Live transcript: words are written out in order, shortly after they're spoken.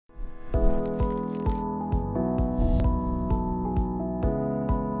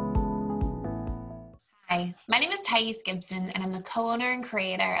Hi, my name is Gibson, and I'm the co-owner and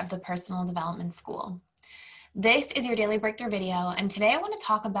creator of the Personal Development School. This is your daily breakthrough video, and today I want to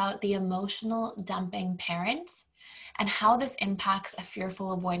talk about the emotional dumping parent and how this impacts a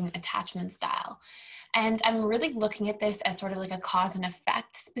fearful avoidant attachment style. And I'm really looking at this as sort of like a cause and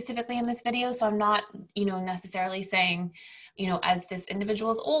effect specifically in this video. So I'm not, necessarily saying, as this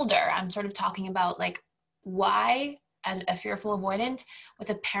individual is older, I'm sort of talking about like why a fearful avoidant with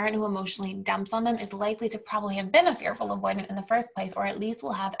a parent who emotionally dumps on them is likely to probably have been a fearful avoidant in the first place, or at least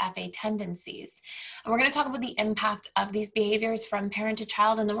will have FA tendencies. And we're going to talk about the impact of these behaviors from parent to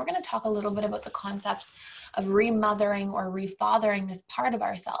child, and then we're going to talk a little bit about the concepts of remothering or refathering this part of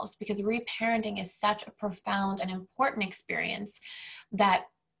ourselves, because reparenting is such a profound and important experience that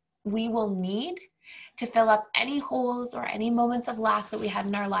we will need to fill up any holes or any moments of lack that we had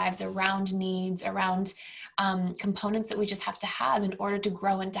in our lives around needs, around components that we just have to have in order to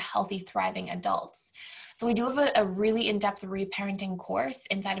grow into healthy, thriving adults. So we do have a really in-depth reparenting course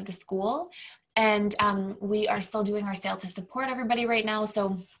inside of the school, and we are still doing our sale to support everybody right now.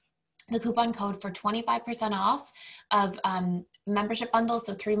 So the coupon code for 25% off of membership bundles,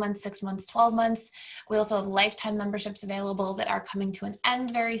 so 3 months, 6 months, 12 months. We also have lifetime memberships available that are coming to an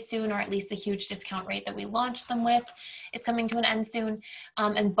end very soon, or at least the huge discount rate that we launched them with is coming to an end soon.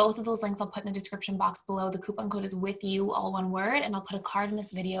 And both of those links I'll put in the description box below. The coupon code is with you, all one word, and I'll put a card in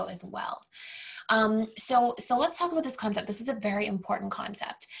this video as well. So let's talk about this concept. This is a very important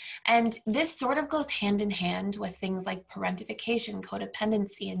concept. And this sort of goes hand in hand with things like parentification,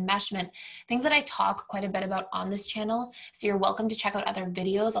 codependency, enmeshment, things that I talk quite a bit about on this channel. So you're welcome to check out other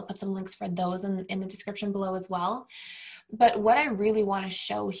videos. I'll put some links for those in the description below as well. But what I really want to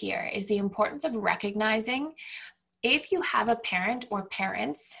show here is the importance of recognizing if you have a parent or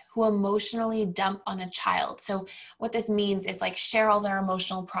parents who emotionally dump on a child. So what this means is like share all their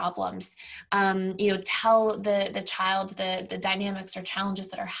emotional problems, tell the child the dynamics or challenges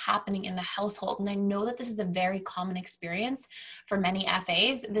that are happening in the household. And I know that this is a very common experience for many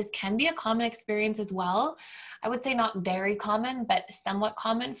FAs. This can be a common experience as well. I would say not very common, but somewhat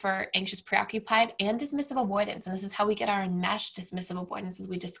common for anxious, preoccupied, and dismissive avoidance. And this is how we get our enmeshed dismissive avoidance as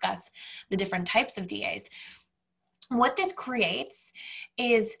we discuss the different types of DAs. What this creates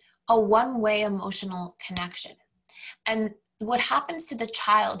is a one-way emotional connection. And what happens to the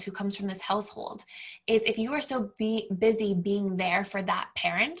child who comes from this household is if you are so busy being there for that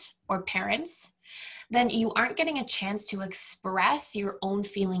parent or parents, then you aren't getting a chance to express your own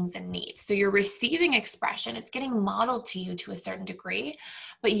feelings and needs. So you're receiving expression, it's getting modeled to you to a certain degree,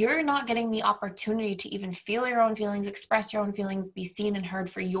 but you're not getting the opportunity to even feel your own feelings, express your own feelings, be seen and heard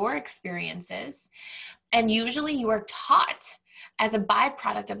for your experiences. And usually you are taught as a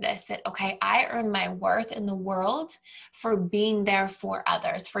byproduct of this that, okay, I earn my worth in the world for being there for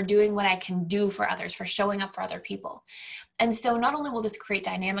others, for doing what I can do for others, for showing up for other people. And so not only will this create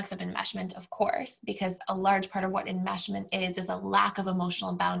dynamics of enmeshment, of course, because a large part of what enmeshment is a lack of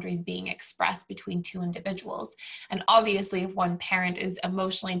emotional boundaries being expressed between two individuals. And obviously, if one parent is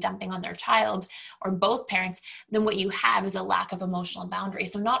emotionally dumping on their child, or both parents, then what you have is a lack of emotional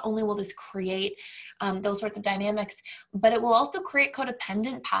boundaries. So not only will this create those sorts of dynamics, but it will also create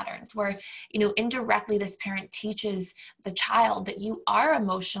codependent patterns where, indirectly this parent teaches the child that you are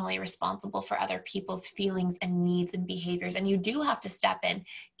emotionally responsible for other people's feelings and needs and behaviors. And you do have to step in,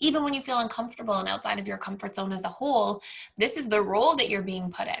 even when you feel uncomfortable and outside of your comfort zone as a whole. This is the role that you're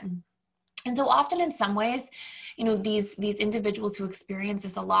being put in. And so often in some ways, these individuals who experience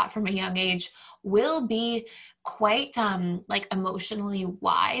this a lot from a young age will be quite like emotionally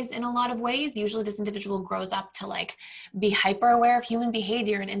wise in a lot of ways. Usually this individual grows up to like be hyper aware of human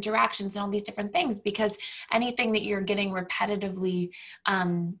behavior and interactions and all these different things, because anything that you're getting repetitively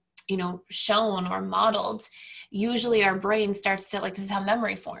shown or modeled, usually our brain starts to, like, this is how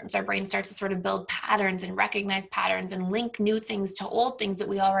memory forms. Our brain starts to sort of build patterns and recognize patterns and link new things to old things that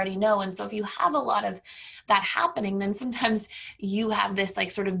we already know. And so if you have a lot of that happening, then sometimes you have this like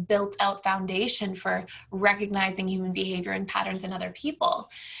sort of built out foundation for recognizing human behavior and patterns in other people.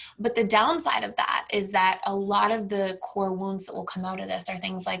 But the downside of that is that a lot of the core wounds that will come out of this are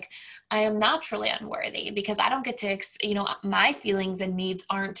things like, I am naturally unworthy because I don't get to, my feelings and needs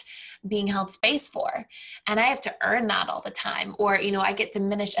aren't being held space for. And I have to earn that all the time. Or, I get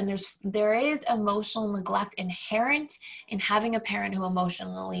diminished. And there is emotional neglect inherent in having a parent who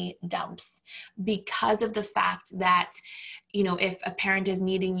emotionally dumps, because of the fact that, if a parent is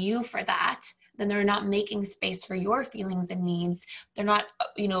needing you for that, then they're not making space for your feelings and needs. They're not,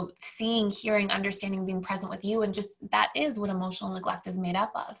 seeing, hearing, understanding, being present with you. And just that is what emotional neglect is made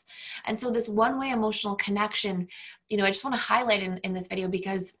up of. And so this one-way emotional connection, I just want to highlight in this video,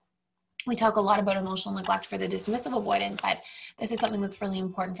 because We talk a lot about emotional neglect for the dismissive avoidant, but this is something that's really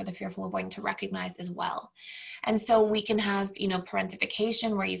important for the fearful avoidant to recognize as well. And so we can have,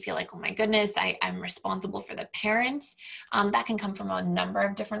 parentification, where you feel like, oh my goodness, I'm responsible for the parent. That can come from a number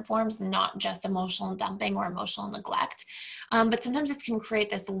of different forms, not just emotional dumping or emotional neglect. But sometimes this can create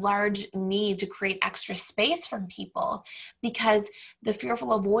this large need to create extra space from people, because the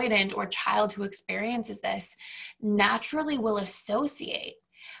fearful avoidant or child who experiences this naturally will associate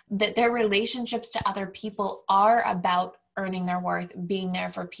that their relationships to other people are about earning their worth, being there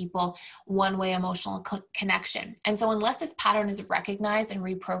for people, one-way emotional connection. And so unless this pattern is recognized and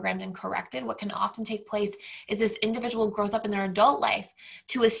reprogrammed and corrected, what can often take place is this individual grows up in their adult life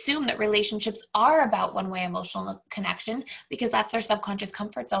to assume that relationships are about one-way emotional connection, because that's their subconscious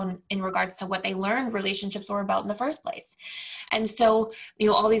comfort zone in regards to what they learned relationships were about in the first place. And so,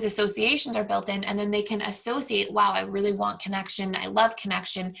 all these associations are built in, and then they can associate, wow, I really want connection, I love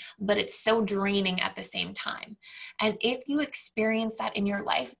connection, but it's so draining at the same time. And if you experience that in your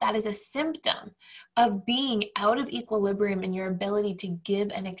life, that is a symptom of being out of equilibrium in your ability to give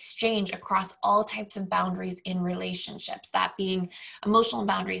and exchange across all types of boundaries in relationships, that being emotional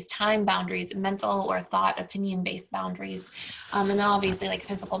boundaries, time boundaries, mental or thought, opinion-based boundaries, and then obviously like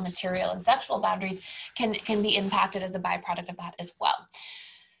physical, material, and sexual boundaries can be impacted as a byproduct of that as well.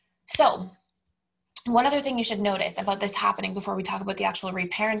 So one other thing you should notice about this happening before we talk about the actual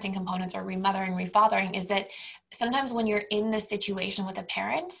reparenting components or remothering, refathering, is that sometimes when you're in this situation with a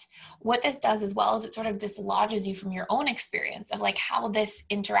parent, what this does as well is it sort of dislodges you from your own experience of like how this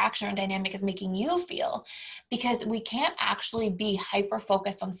interaction or dynamic is making you feel, because we can't actually be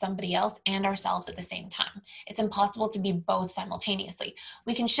hyper-focused on somebody else and ourselves at the same time. It's impossible to be both simultaneously.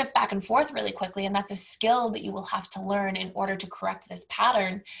 We can shift back and forth really quickly, and that's a skill that you will have to learn in order to correct this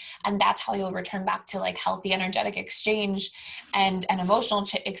pattern, and that's how you'll return back to like healthy energetic exchange and emotional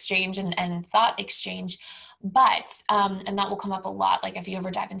exchange and thought exchange. But, and that will come up a lot, like if you ever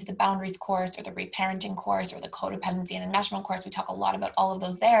dive into the boundaries course or the reparenting course or the codependency and enmeshment course, we talk a lot about all of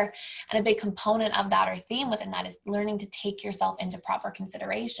those there. And a big component of that or theme within that is learning to take yourself into proper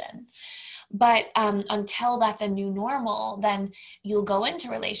consideration. But until that's a new normal, then you'll go into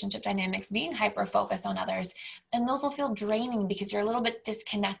relationship dynamics being hyper-focused on others, and those will feel draining because you're a little bit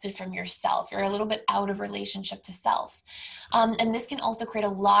disconnected from yourself. You're a little bit out of relationship to self. And this can also create a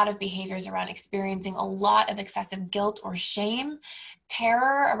lot of behaviors around experiencing a lot of excessive guilt or shame,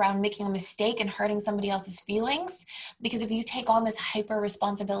 terror around making a mistake and hurting somebody else's feelings. Because if you take on this hyper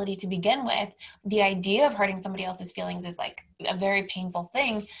responsibility to begin with, the idea of hurting somebody else's feelings is like a very painful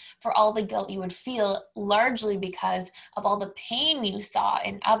thing, for all the guilt you would feel, largely because of all the pain you saw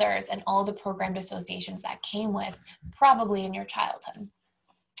in others and all the programmed associations that came with, probably in your childhood.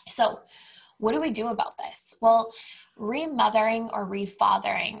 So what do we do about this? Well, remothering or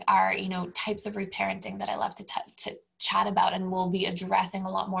refathering are, types of reparenting that I love to chat about, and we'll be addressing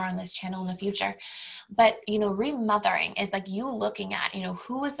a lot more on this channel in the future. But, remothering is like you looking at,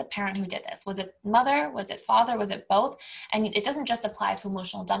 who was the parent who did this? Was it mother? Was it father? Was it both? And it doesn't just apply to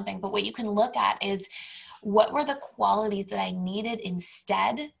emotional dumping, but what you can look at is, what were the qualities that I needed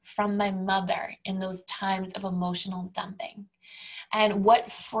instead from my mother in those times of emotional dumping? And what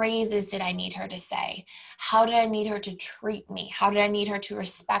phrases did I need her to say? How did I need her to treat me? How did I need her to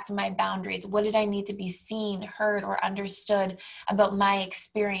respect my boundaries? What did I need to be seen, heard, or understood about my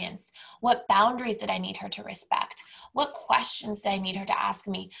experience? What boundaries did I need her to respect? What questions did I need her to ask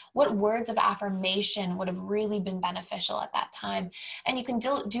me? What words of affirmation would have really been beneficial at that time? And you can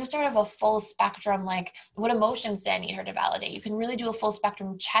do sort of a full spectrum, like what emotions did I need her to validate? You can really do a full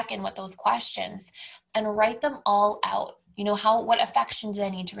spectrum check-in with those questions and write them all out. What affection did I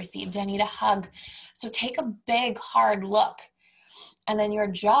need to receive? Did I need a hug? So take a big, hard look. And then your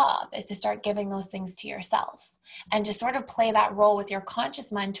job is to start giving those things to yourself and just sort of play that role with your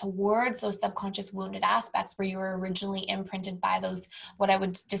conscious mind towards those subconscious wounded aspects where you were originally imprinted by those, what I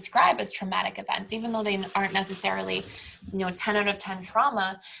would describe as traumatic events. Even though they aren't necessarily, 10 out of 10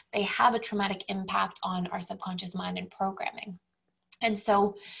 trauma, they have a traumatic impact on our subconscious mind and programming. And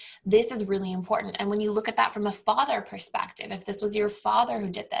so this is really important. And when you look at that from a father perspective, if this was your father who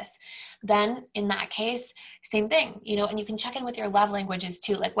did this, then in that case, same thing, and you can check in with your love languages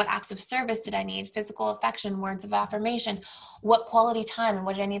too. Like, what acts of service did I need? Physical affection, words of affirmation, what quality time, and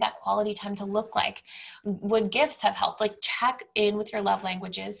what did I need that quality time to look like? Would gifts have helped? Like, check in with your love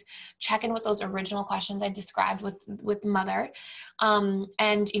languages, check in with those original questions I described with mother.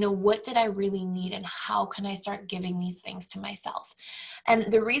 And what did I really need, and how can I start giving these things to myself?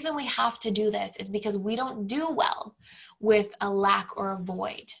 And the reason we have to do this is because we don't do well with a lack or a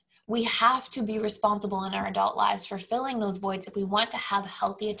void. we have to be responsible in our adult lives for filling those voids if we want to have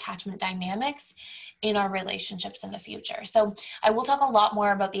healthy attachment dynamics in our relationships in the future. So I will talk a lot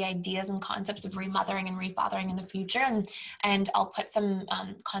more about the ideas and concepts of remothering and refathering in the future, and I'll put some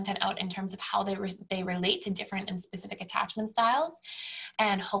content out in terms of how they relate to different and specific attachment styles.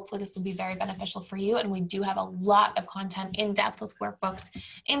 And hopefully this will be very beneficial for you. And we do have a lot of content in depth with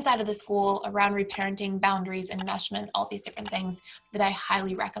workbooks inside of the school around reparenting, boundaries, enmeshment, all these different things that I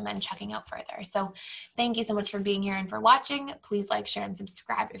highly recommend checking out further. So thank you so much for being here and for watching. Please like, share, and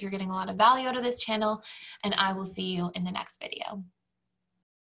subscribe if you're getting a lot of value out of this channel, and I will see you in the next video.